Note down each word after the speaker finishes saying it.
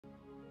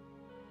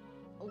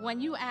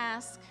When you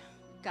ask,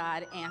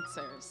 God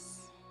answers.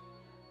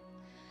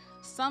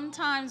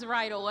 Sometimes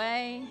right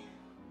away,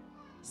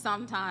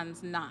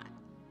 sometimes not.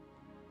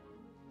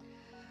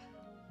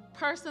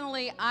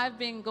 Personally, I've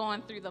been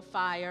going through the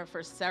fire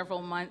for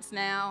several months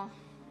now,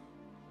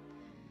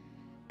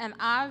 and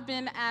I've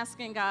been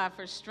asking God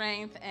for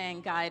strength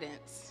and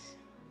guidance.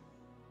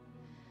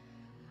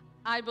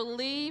 I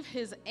believe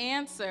his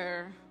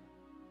answer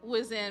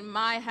was in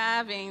my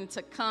having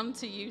to come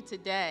to you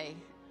today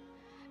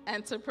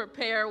and to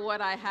prepare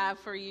what I have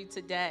for you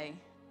today.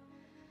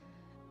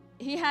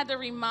 He had to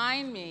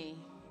remind me,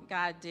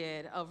 God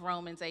did, of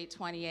Romans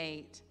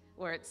 8:28,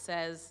 where it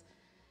says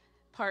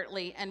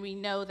partly, and we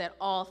know that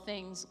all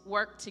things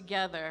work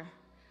together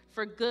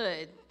for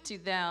good to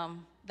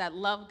them that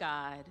love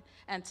God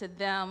and to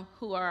them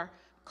who are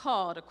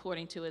called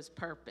according to his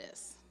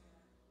purpose.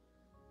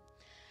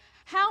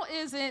 How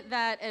is it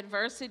that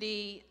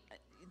adversity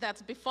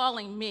that's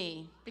befalling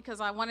me,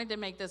 because I wanted to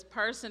make this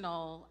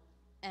personal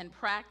and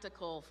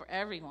practical for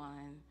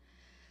everyone,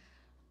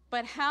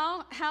 but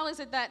how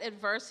is it that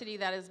adversity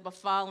that is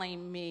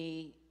befalling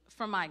me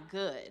for my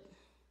good?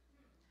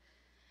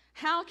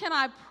 How can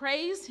I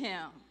praise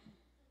him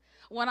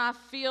when I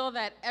feel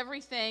that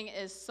everything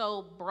is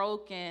so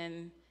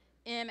broken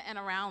in and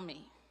around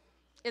me?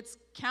 It's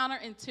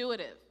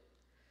counterintuitive.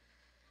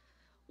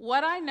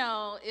 What I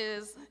know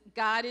is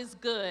God is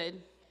good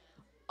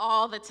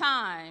all the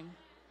time,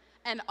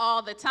 and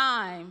all the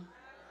time,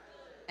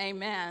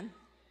 amen.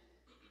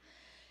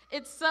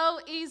 It's so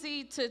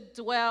easy to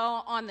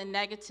dwell on the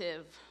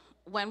negative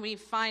when we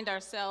find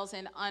ourselves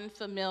in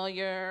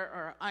unfamiliar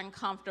or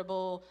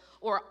uncomfortable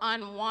or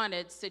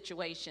unwanted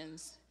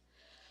situations.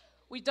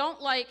 We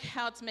don't like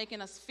how it's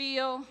making us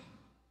feel.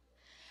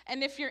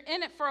 And if you're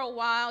in it for a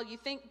while, you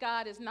think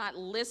God is not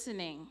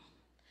listening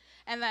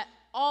and that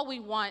all we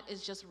want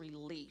is just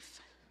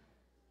relief.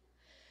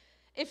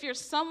 If you're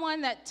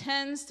someone that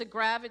tends to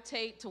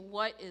gravitate to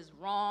what is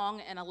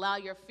wrong and allow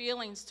your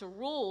feelings to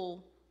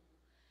rule,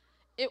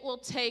 it will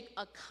take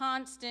a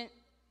constant,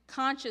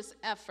 conscious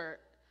effort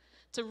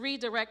to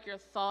redirect your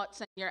thoughts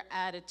and your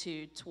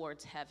attitude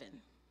towards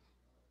heaven.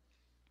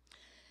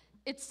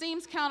 It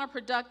seems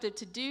counterproductive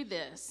to do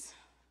this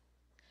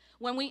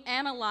when we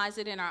analyze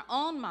it in our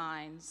own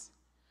minds,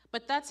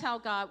 but that's how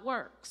God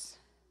works.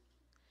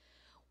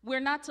 We're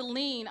not to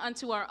lean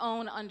unto our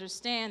own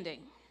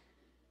understanding.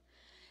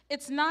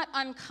 It's not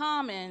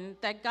uncommon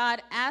that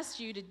God asks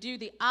you to do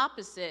the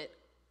opposite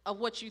of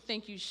what you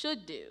think you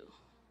should do.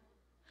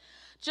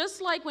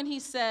 Just like when he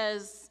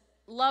says,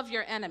 love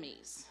your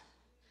enemies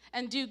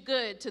and do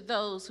good to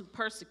those who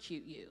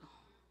persecute you.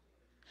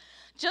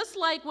 Just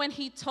like when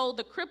he told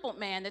the crippled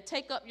man to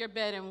take up your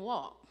bed and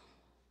walk.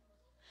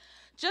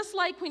 Just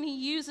like when he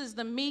uses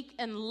the meek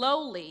and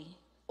lowly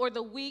or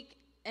the weak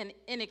and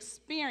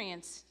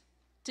inexperienced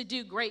to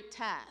do great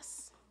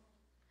tasks.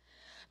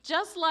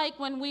 Just like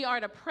when we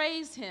are to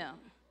praise him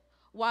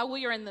while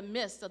we are in the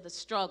midst of the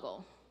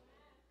struggle.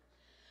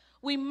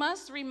 We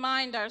must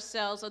remind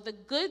ourselves of the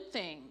good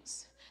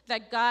things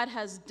that God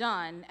has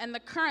done and the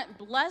current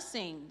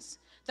blessings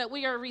that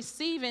we are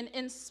receiving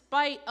in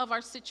spite of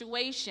our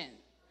situation,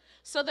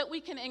 so that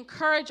we can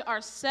encourage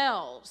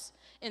ourselves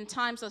in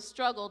times of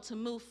struggle to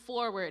move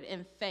forward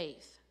in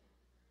faith.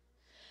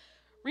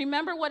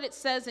 Remember what it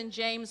says in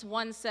James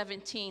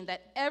 1:17,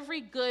 that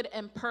every good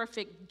and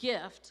perfect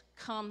gift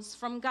comes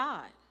from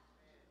God.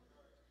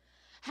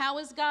 How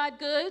is God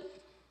good?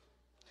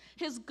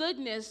 His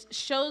goodness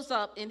shows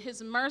up in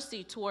his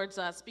mercy towards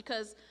us,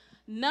 because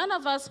none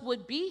of us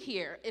would be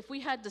here if we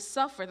had to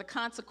suffer the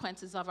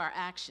consequences of our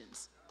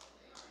actions.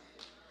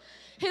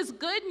 His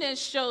goodness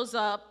shows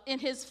up in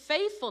his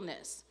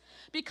faithfulness,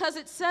 because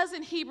it says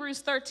in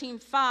Hebrews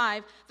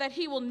 13:5 that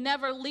he will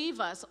never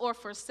leave us or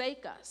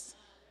forsake us,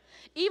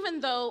 even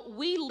though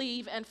we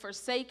leave and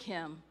forsake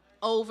him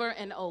over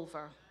and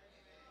over.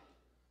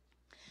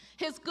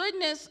 His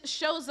goodness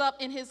shows up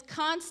in his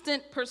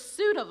constant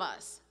pursuit of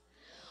us,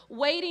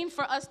 waiting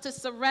for us to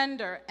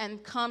surrender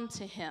and come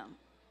to him.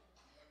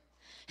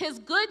 His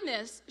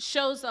goodness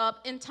shows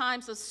up in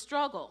times of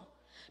struggle,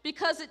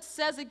 because it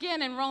says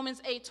again in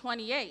Romans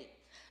 8:28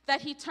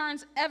 that he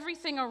turns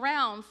everything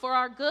around for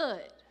our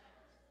good.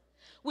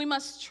 We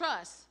must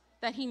trust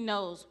that he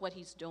knows what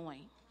he's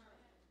doing.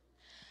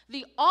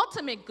 The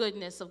ultimate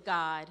goodness of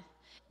God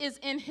is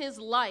in his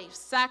life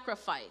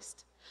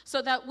sacrificed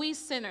so that we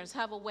sinners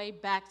have a way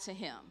back to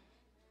him.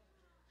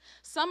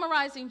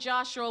 Summarizing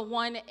Joshua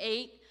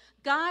 1:8,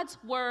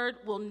 God's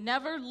word will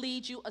never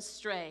lead you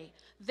astray.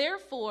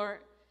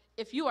 Therefore,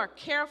 if you are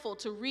careful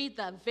to read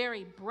the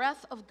very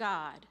breath of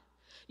God,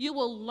 you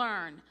will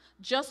learn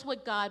just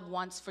what God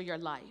wants for your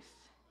life.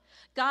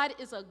 God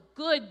is a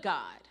good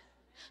God,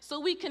 so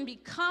we can be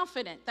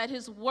confident that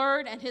his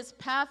word and his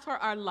path for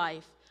our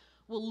life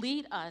will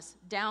lead us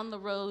down the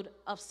road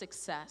of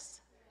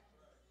success.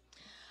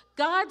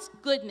 God's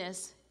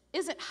goodness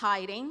isn't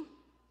hiding,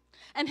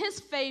 and his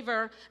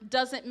favor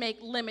doesn't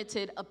make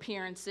limited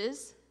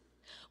appearances.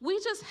 We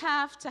just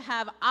have to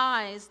have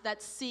eyes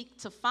that seek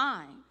to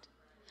find.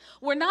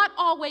 We're not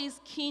always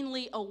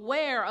keenly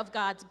aware of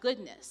God's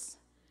goodness,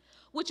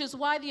 which is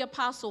why the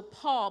Apostle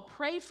Paul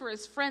prayed for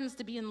his friends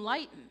to be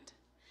enlightened.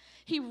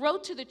 He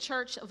wrote to the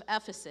church of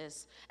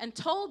Ephesus and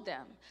told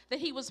them that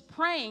he was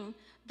praying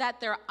that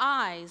their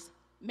eyes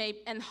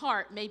and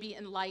heart may be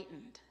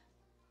enlightened.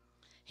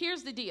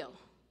 Here's the deal.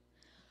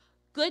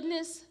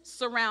 Goodness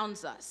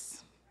surrounds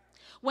us.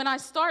 When I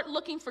start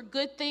looking for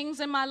good things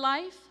in my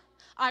life,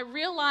 I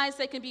realize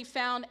they can be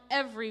found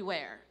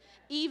everywhere,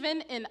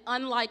 even in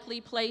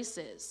unlikely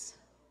places.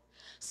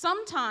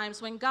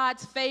 Sometimes when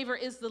God's favor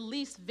is the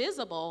least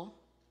visible,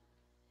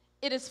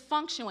 it is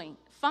functioning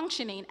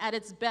at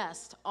its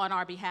best on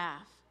our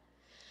behalf.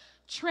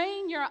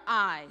 Train your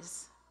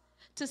eyes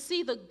to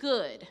see the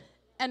good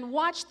and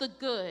watch the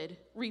good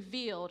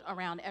revealed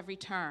around every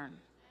turn.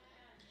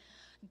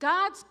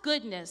 God's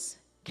goodness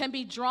can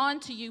be drawn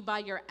to you by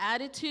your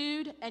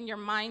attitude and your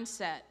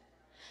mindset,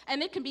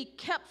 and it can be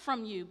kept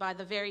from you by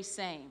the very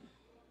same.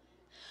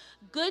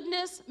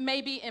 Goodness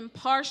may be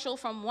impartial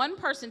from one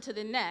person to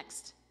the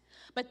next,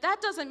 but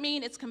that doesn't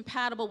mean it's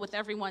compatible with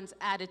everyone's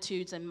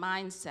attitudes and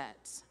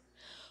mindsets.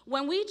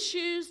 When we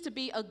choose to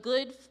be a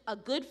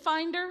good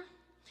finder,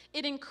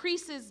 it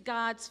increases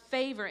God's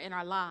favor in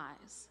our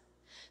lives.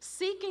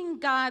 Seeking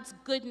God's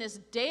goodness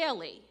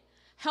daily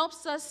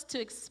helps us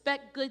to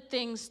expect good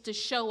things to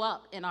show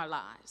up in our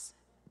lives.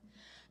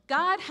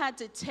 God had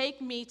to take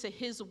me to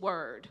his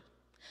word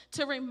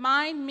to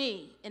remind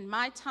me in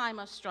my time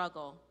of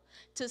struggle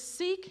to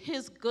seek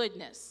his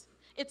goodness.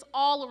 It's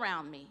all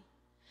around me.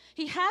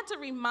 He had to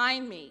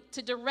remind me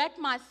to direct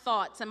my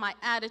thoughts and my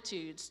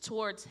attitudes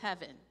towards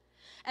heaven,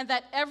 and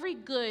that every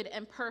good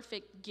and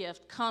perfect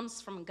gift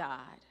comes from God.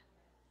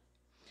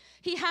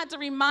 He had to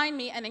remind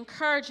me and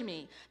encourage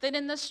me that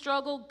in the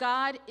struggle,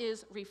 God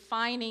is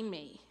refining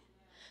me,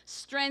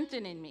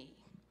 strengthening me,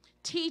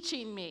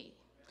 teaching me,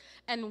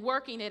 and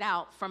working it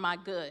out for my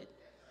good.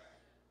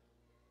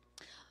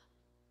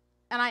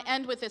 And I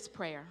end with this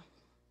prayer.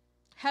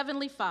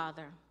 Heavenly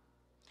Father,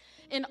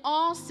 in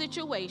all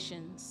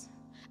situations,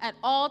 at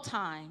all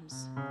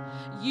times,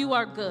 you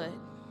are good.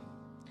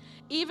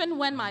 Even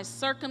when my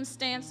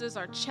circumstances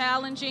are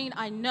challenging,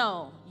 I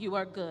know you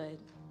are good.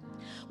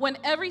 When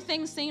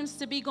everything seems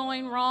to be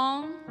going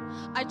wrong,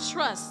 I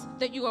trust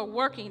that you are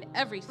working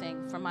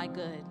everything for my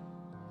good.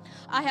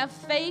 I have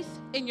faith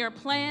in your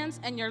plans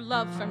and your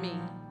love for me.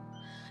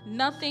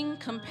 Nothing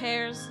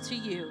compares to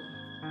you.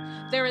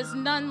 There is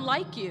none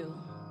like you.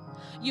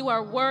 You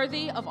are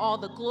worthy of all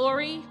the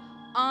glory,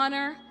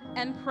 honor,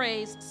 and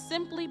praise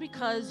simply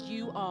because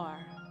you are.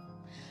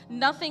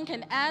 Nothing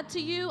can add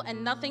to you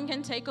and nothing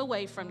can take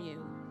away from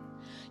you.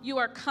 You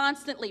are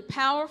constantly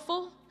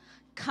powerful,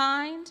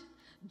 kind,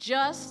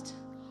 just,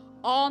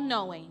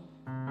 all-knowing.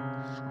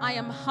 I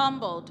am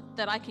humbled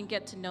that I can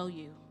get to know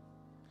you.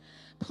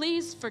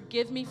 Please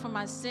forgive me for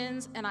my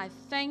sins, and I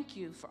thank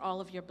you for all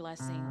of your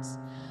blessings.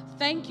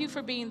 Thank you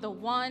for being the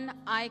one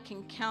I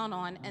can count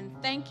on, and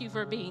thank you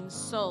for being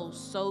so,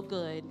 so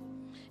good.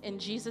 In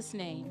Jesus'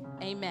 name,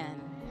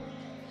 amen.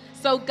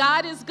 So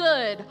God is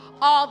good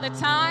all the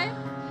time,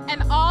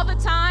 and all the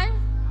time,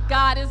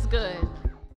 God is good.